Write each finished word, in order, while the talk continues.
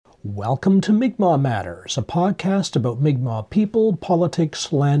Welcome to Mi'kmaq Matters, a podcast about Mi'kmaq people,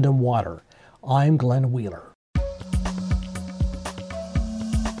 politics, land, and water. I'm Glenn Wheeler.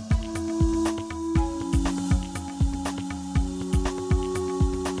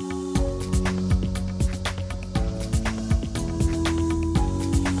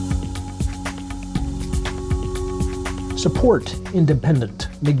 Support independent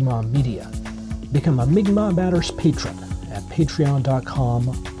Mi'kmaq media. Become a Mi'kmaq Matters patron at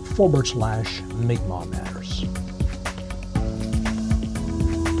patreon.com/Mi'kmaq Matters.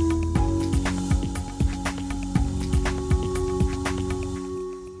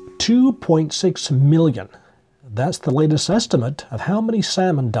 $2.6 million. That's the latest estimate of how many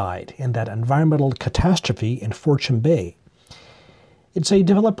salmon died in that environmental catastrophe in Fortune Bay. It's a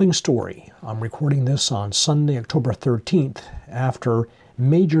developing story. I'm recording this on Sunday, October 13th, after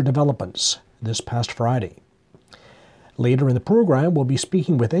major developments this past Friday. Later in the program, we'll be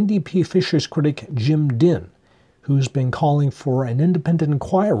speaking with NDP fisheries critic Jim Dinn, who's been calling for an independent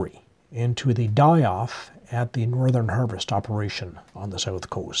inquiry into the die-off at the Northern Harvest operation on the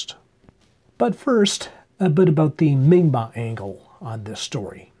South Coast. But first, a bit about the Mi'kmaq angle on this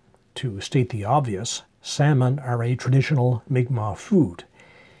story. To state the obvious, salmon are a traditional Mi'kmaq food.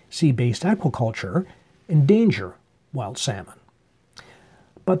 Sea-based aquaculture endanger wild salmon.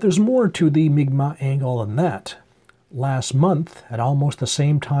 But there's more to the Mi'kmaq angle than that. Last month, at almost the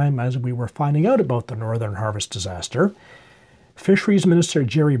same time as we were finding out about the Northern Harvest disaster, Fisheries Minister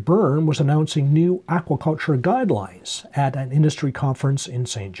Gerry Byrne was announcing new aquaculture guidelines at an industry conference in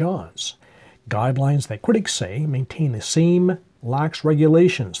St. John's. Guidelines that critics say maintain the same lax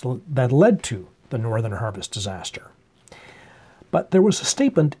regulations that led to the Northern Harvest disaster. But there was a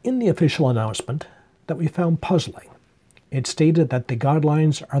statement in the official announcement that we found puzzling. It stated that the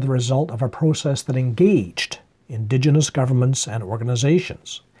guidelines are the result of a process that engaged Indigenous governments and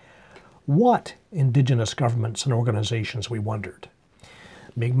organizations. What Indigenous governments and organizations, we wondered?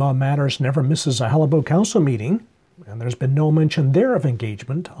 Mi'kmaq Matters never misses a Halibo Council meeting, and there's been no mention there of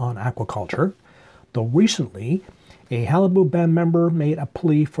engagement on aquaculture, though recently a Halibo band member made a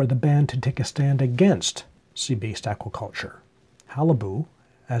plea for the band to take a stand against sea-based aquaculture. Halibo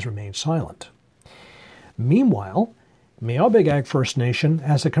has remained silent. Meanwhile, Meow-Big-Ag First Nation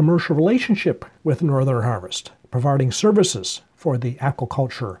has a commercial relationship with Northern Harvest, providing services for the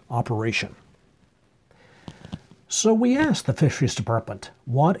aquaculture operation. So we asked the Fisheries Department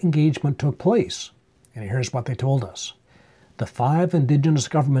what engagement took place, and here's what they told us. The 5 Indigenous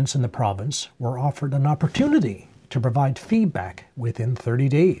governments in the province were offered an opportunity to provide feedback within 30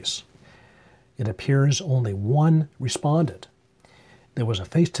 days. It appears only one responded. There was a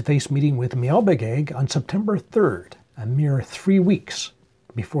face-to-face meeting with Meow-Big-Ag on September 3rd, a mere 3 weeks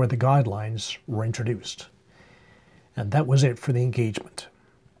before the guidelines were introduced. And that was it for the engagement.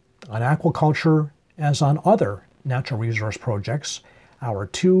 On aquaculture, as on other natural resource projects, our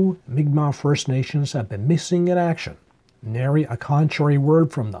 2 Mi'kmaq First Nations have been missing in action. Nary a contrary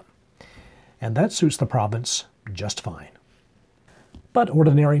word from them. And that suits the province just fine. But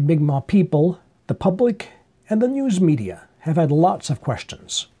ordinary Mi'kmaq people, the public, and the news media have had lots of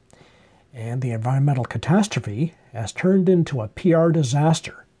questions. And the environmental catastrophe has turned into a PR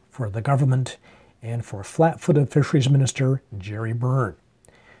disaster for the government and for flat-footed Fisheries Minister Gerry Byrne.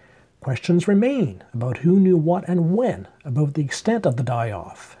 Questions remain about who knew what and when about the extent of the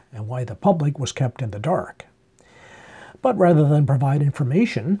die-off and why the public was kept in the dark. But rather than provide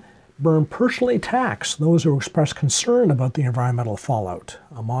information, Byrne personally attacks those who express concern about the environmental fallout.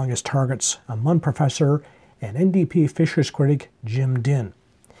 Among his targets, a MUN professor and NDP fisheries critic Jim Dinn.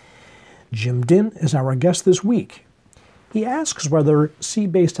 Jim Dinn is our guest this week. He asks whether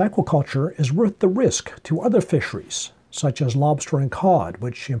sea-based aquaculture is worth the risk to other fisheries, such as lobster and cod,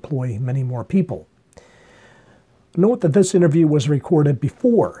 which employ many more people. Note that this interview was recorded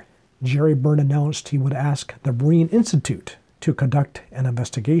before Gerry Byrne announced he would ask the Marine Institute to conduct an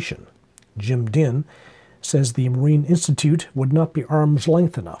investigation. Jim Dinn says the Marine Institute would not be arm's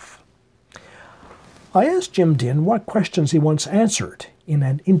length enough. I asked Jim Dinn what questions he wants answered in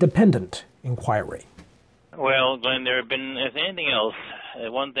an independent inquiry. Well, Glenn, there have been, if anything else,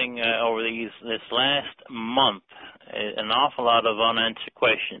 one thing over this last month, an awful lot of unanswered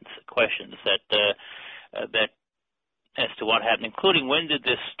questions that as to what happened, including when did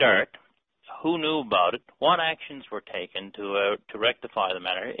this start, who knew about it, what actions were taken to rectify the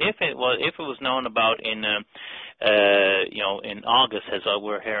matter. If it was known about in August, as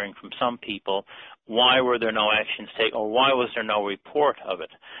we're hearing from some people, why were there no actions taken, or why was there no report of it?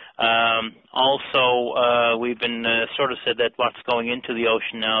 Also, we've been sort of said that what's going into the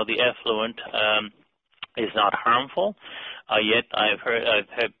ocean now, the effluent, is not harmful. Yet I've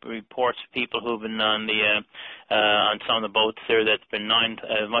had reports of people who've been on some of the boats there that's been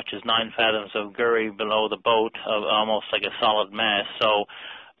as much as 9 fathoms of gurry below the boat, almost like a solid mass. So,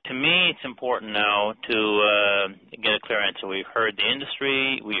 to me, it's important now to get a clear answer. We've heard the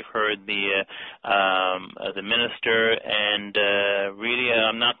industry, we've heard the minister, and really,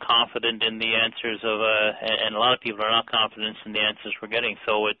 I'm not confident in the answers and a lot of people are not confident in the answers we're getting.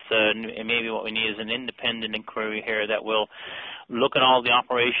 So it's maybe what we need is an independent inquiry here that will look at all the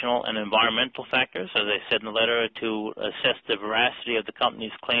operational and environmental factors, as I said in the letter, to assess the veracity of the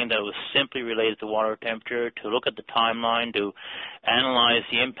company's claim that it was simply related to water temperature, to look at the timeline, to analyze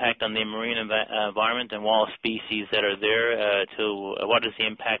the impact on the marine environment and walrus species that are there, to what is the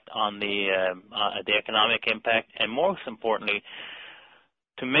impact on the economic impact, and most importantly,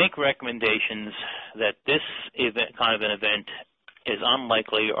 to make recommendations that this kind of an event is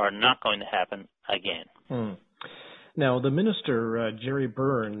unlikely or not going to happen again. Now, the minister, Gerry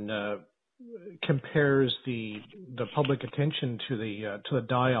Byrne, compares the public attention to the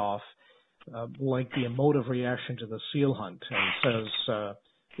die-off like the emotive reaction to the seal hunt, and says,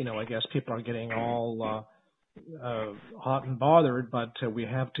 I guess people are getting all hot and bothered, but we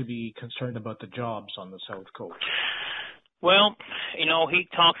have to be concerned about the jobs on the South Coast. Well, he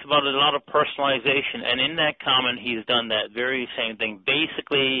talks about a lot of personalization, and in that comment, he's done that very same thing.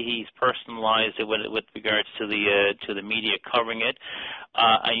 Basically, he's personalized it with regards to the media covering it,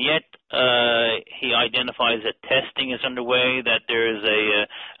 and yet he identifies that testing is underway, that there is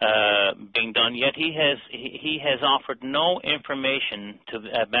being done. Yet he has offered no information to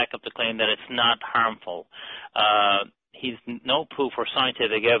back up the claim that it's not harmful. He's no proof or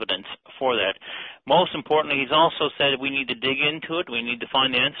scientific evidence for that. Most importantly, he's also said we need to dig into it. We need to find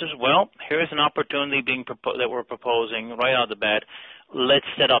the answers. Well, here's an opportunity that we're proposing right out of the bat. Let's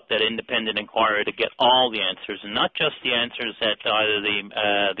set up that independent inquiry to get all the answers, and not just the answers that either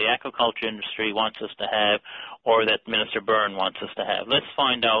the aquaculture industry wants us to have or that Minister Byrne wants us to have. Let's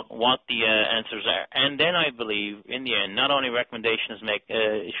find out what the answers are. And then I believe, in the end, not only recommendations make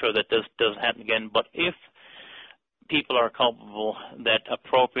sure that this doesn't happen again, but if people are culpable, that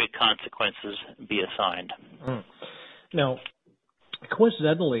appropriate consequences be assigned. Now,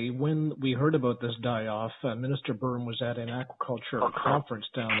 coincidentally, when we heard about this die-off, Minister Byrne was at an aquaculture conference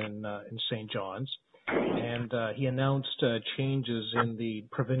down in St. John's, and he announced changes in the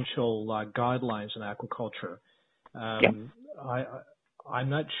provincial guidelines in aquaculture. I'm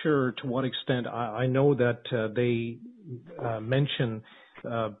not sure to what extent. I know that they mention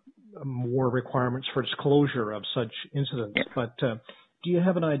more requirements for disclosure of such incidents, but do you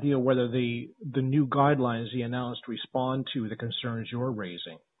have an idea whether the new guidelines he announced respond to the concerns you're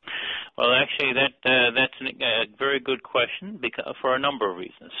raising? Well, actually, that's a very good question for a number of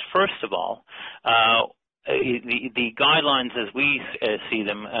reasons. First of all, the guidelines as we see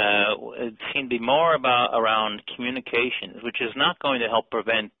them seem to be more around communications, which is not going to help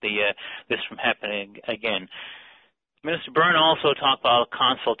prevent this from happening again. Minister Byrne also talked about a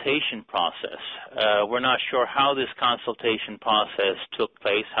consultation process. We're not sure how this consultation process took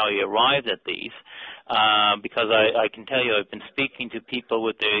place, how he arrived at these, because I can tell you I've been speaking to people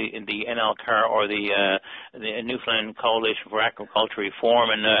with the NLCAR or the Newfoundland Coalition for Aquaculture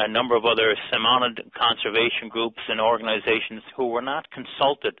Reform and a number of other salmon conservation groups and organizations who were not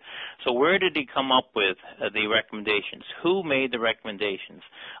consulted. So where did he come up with the recommendations? Who made the recommendations?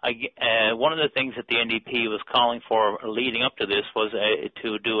 One of the things that the NDP was calling for leading up to this was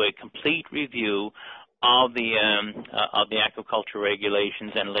to do a complete review of the aquaculture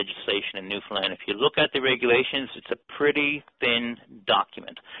regulations and legislation in Newfoundland. If you look at the regulations, it's a pretty thin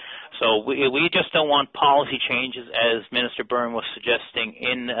document. So we just don't want policy changes, as Minister Byrne was suggesting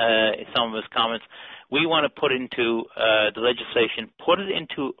in some of his comments. We want to put into the legislation, put it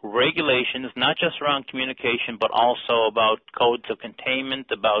into regulations, not just around communication, but also about codes of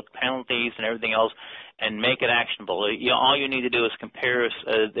containment, about penalties and everything else, and make it actionable. All you need to do is compare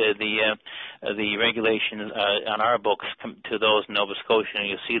the regulations on our books to those in Nova Scotia, and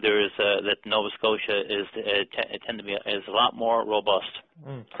you'll see that Nova Scotia tend to be a lot more robust.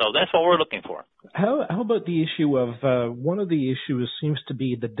 So that's what we're looking for. How about the issue of one of the issues seems to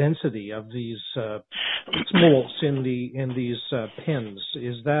be the density of these smolts in these pens.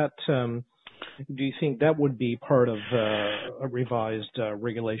 Is that do you think that would be part of revised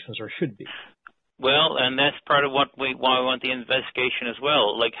regulations, or should be? Well, and that's part of why we want the investigation as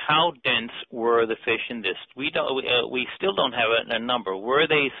well. Like, how dense were the fish in this? We still don't have a number. Were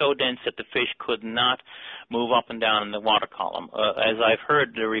they so dense that the fish could not move up and down in the water column. As I've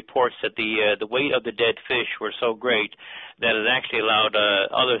heard the reports that the weight of the dead fish were so great that it actually allowed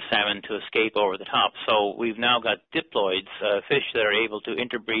other salmon to escape over the top. So we've now got diploids, fish that are able to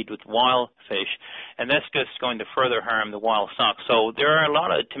interbreed with wild fish, and that's just going to further harm the wild stock. So there are a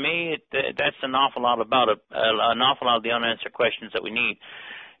lot of, to me, that's an awful lot about it, an awful lot of the unanswered questions that we need.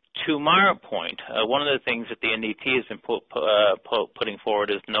 To my point, one of the things that the NDP has been putting forward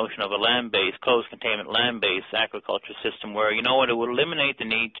is the notion of a land-based, closed containment land-based aquaculture system where, you know what, it would eliminate the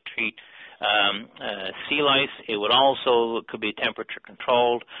need to treat sea lice. It would also could be temperature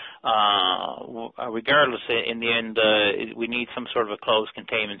controlled. Regardless, in the end, we need some sort of a closed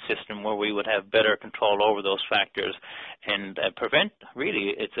containment system where we would have better control over those factors and prevent.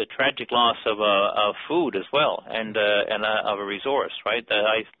 Really, it's a tragic loss of food as well and of a resource. Right?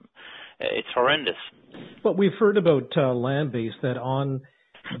 It's horrendous. But we've heard about land-based, that on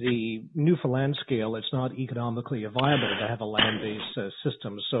the Newfoundland scale, it's not economically viable to have a land-based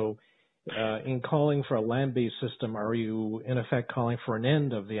system. So in calling for a land-based system, are you in effect calling for an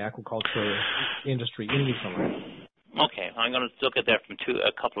end of the aquaculture industry in Newfoundland? Okay, I'm going to look at that from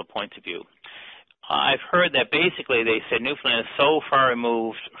a couple of points of view. I've heard that basically they said Newfoundland is so far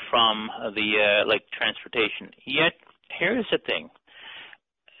removed from the like transportation. Yet here's the thing: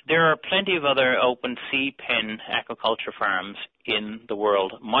 there are plenty of other open sea pen aquaculture farms in the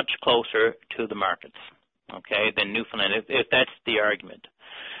world, much closer to the markets, okay, than Newfoundland. If that's the argument.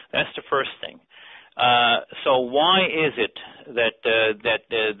 That's the first thing. So why is it that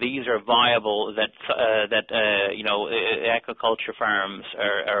these are viable? That aquaculture farms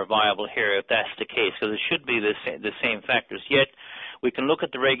are viable here? If that's the case, because it should be the same factors. Yet we can look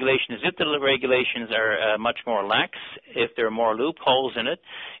at the regulations. If the regulations are much more lax, if there are more loopholes in it,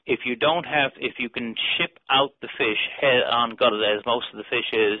 if you can ship out the fish head on gutted, as most of the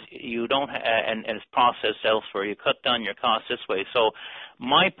fish is, you don't, and it's processed elsewhere. You cut down your costs this way. So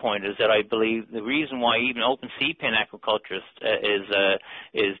my point is that I believe the reason why even open sea pen aquaculture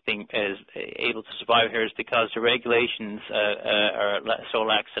is able to survive here is because the regulations are so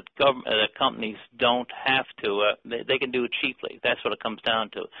lax that companies don't have to. They can do it cheaply. That's what it comes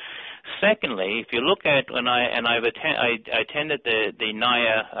down to. Secondly, if you look at I attended the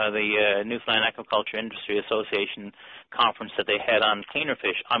NIA, the Newfoundland Aquaculture Industry Association conference that they had on cleaner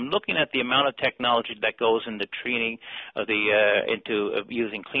fish. I'm looking at the amount of technology that goes into treating into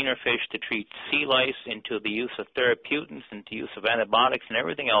using cleaner fish to treat sea lice, into the use of therapeutics, into use of antibiotics and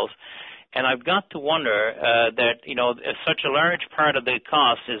everything else. And I've got to wonder that such a large part of the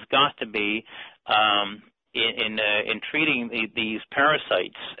cost has got to be in treating these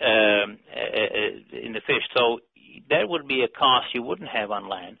parasites in the fish. So that would be a cost you wouldn't have on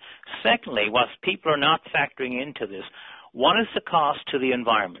land. Secondly, what people are not factoring into this, what is the cost to the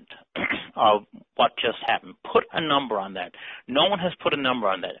environment of what just happened? Put a number on that. No one has put a number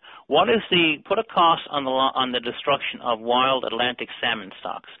on that. Put a cost on the destruction of wild Atlantic salmon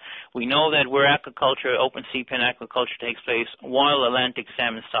stocks. We know that where aquaculture, open sea pen aquaculture takes place, wild Atlantic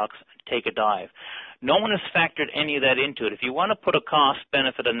salmon stocks take a dive. No one has factored any of that into it. If you want to put a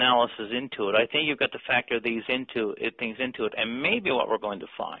cost-benefit analysis into it, I think you've got to factor things into it. And maybe what we're going to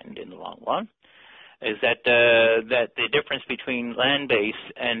find in the long run is that the difference between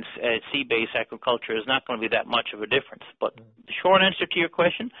land-based and sea-based aquaculture is not going to be that much of a difference. But the short answer to your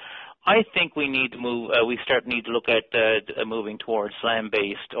question, I think we need to move. Need to look at moving towards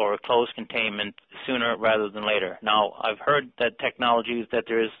land-based or closed containment sooner rather than later. Now, I've heard that technologies that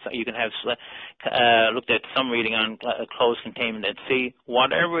you can have looked at some reading on closed containment at sea.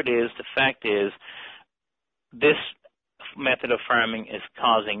 Whatever it is, the fact is, this method of farming is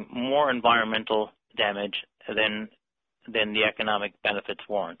causing more environmental damage than the economic benefits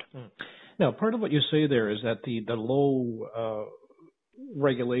warrant. Now, part of what you say there is that the low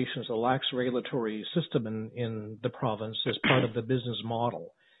regulations, a lax regulatory system in the province is part of the business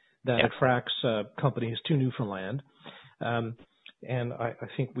model that attracts companies to Newfoundland. And I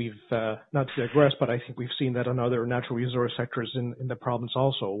think we've, not to digress, but I think we've seen that in other natural resource sectors in the province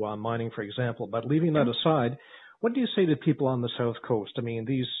also, mining, for example. But leaving that aside, what do you say to people on the South Coast? I mean,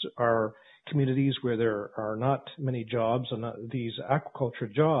 these are communities where there are not many jobs, and these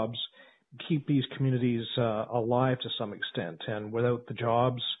aquaculture jobs keep these communities alive to some extent. And without the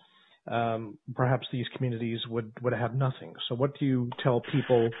jobs, perhaps these communities would have nothing. So what do you tell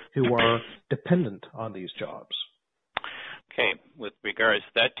people who are dependent on these jobs? Okay, with regards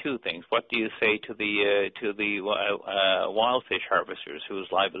to that, two things. What do you say to the wild fish harvesters whose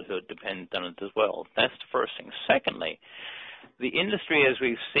livelihood depends on it as well? That's the first thing. Secondly, the industry, as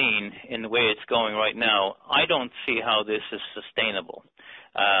we've seen in the way it's going right now, I don't see how this is sustainable.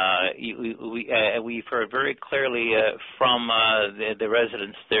 We've heard very clearly from the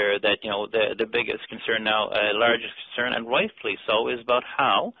residents there that the biggest concern now, largest concern, and rightfully so, is about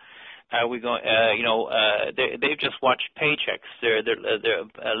how are we going. They've just watched paychecks, their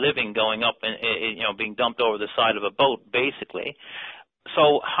living going up and being dumped over the side of a boat, basically.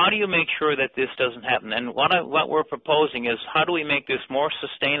 So how do you make sure that this doesn't happen? And what we're proposing is, how do we make this more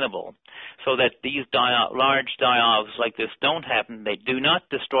sustainable so that these large die-offs like this don't happen? They do not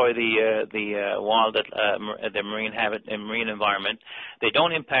destroy the wild marine habitat and marine environment. They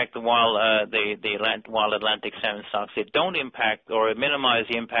don't impact the wild Atlantic salmon stocks. They don't impact or minimize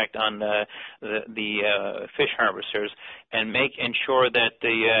the impact on the fish harvesters, and ensure that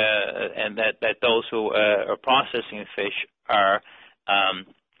that those who are processing the fish are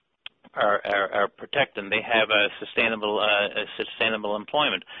protected. They have a sustainable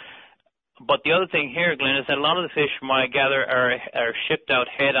employment. But the other thing here, Glenn, is that a lot of the fish, from what I gather, are shipped out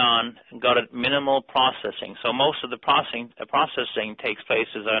head-on and got a minimal processing. So most of the processing takes place,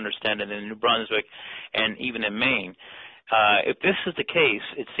 as I understand it, in New Brunswick and even in Maine. If this is the case,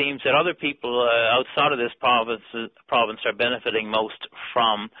 it seems that other people outside of this province are benefiting most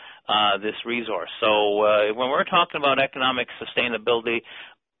from this resource. So when we're talking about economic sustainability,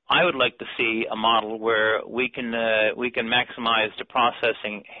 I would like to see a model where we can maximize the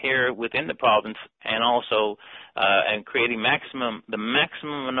processing here within the province, and also and creating the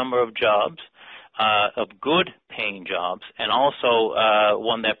maximum number of jobs, of good paying jobs, and also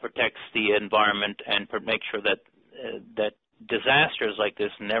one that protects the environment and make sure that disasters like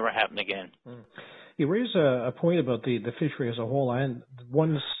this never happen again. You raise a point about the fishery as a whole, and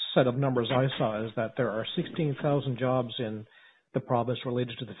one set of numbers I saw is that there are 16,000 jobs in the province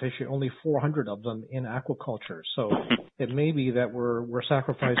related to the fishery, only 400 of them in aquaculture. So it may be that we're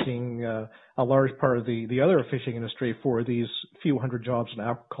sacrificing a large part of the other fishing industry for these few hundred jobs in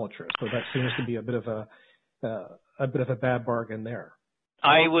aquaculture. So that seems to be a bit of a bad bargain there.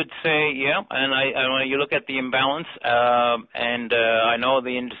 I would say, yeah, and when you look at the imbalance, and I know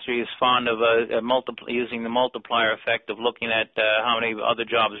the industry is fond of using the multiplier effect of looking at how many other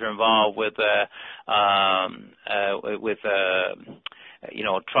jobs are involved with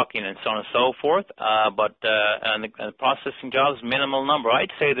trucking and so on and so forth. But and the processing jobs, minimal number.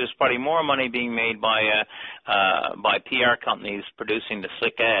 I'd say there's probably more money being made by PR companies producing the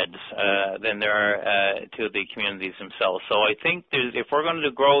slick ads than there are to the communities themselves. So I think if we're going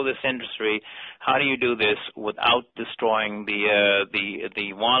to grow this industry, how do you do this without destroying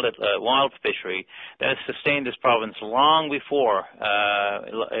the wild fishery that has sustained this province long before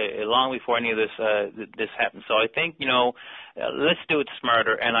any of this happened? So I think let's do it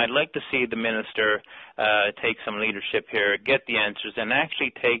smarter, and I'd like to see the minister take some leadership here, get the answers, and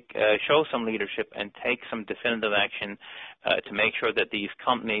actually show some leadership and take some definitive action to make sure that these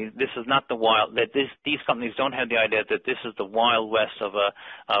companies, these companies don't have the idea that this is the wild west of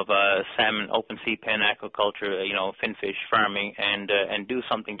salmon, open sea pen aquaculture, finfish farming, and do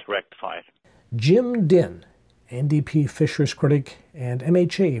something to rectify it. Jim Dinh, NDP Fisheries Critic and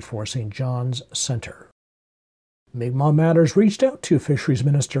MHA for St. John's Centre. Mi'kmaq Matters reached out to Fisheries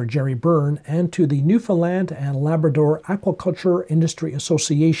Minister Gerry Byrne and to the Newfoundland and Labrador Aquaculture Industry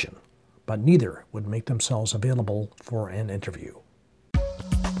Association, but neither would make themselves available for an interview.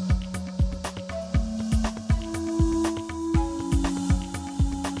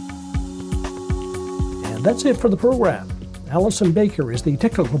 And that's it for the program. Allison Baker is the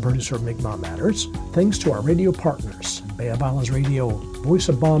technical producer of Mi'kmaq Matters. Thanks to our radio partners, Bay of Islands Radio, Voice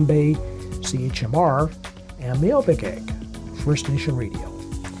of Bombay, CHMR, and Meowbigag, First Nation Radio.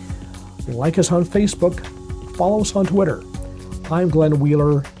 Like us on Facebook, follow us on Twitter. I'm Glenn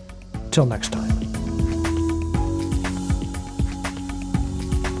Wheeler. Till next time.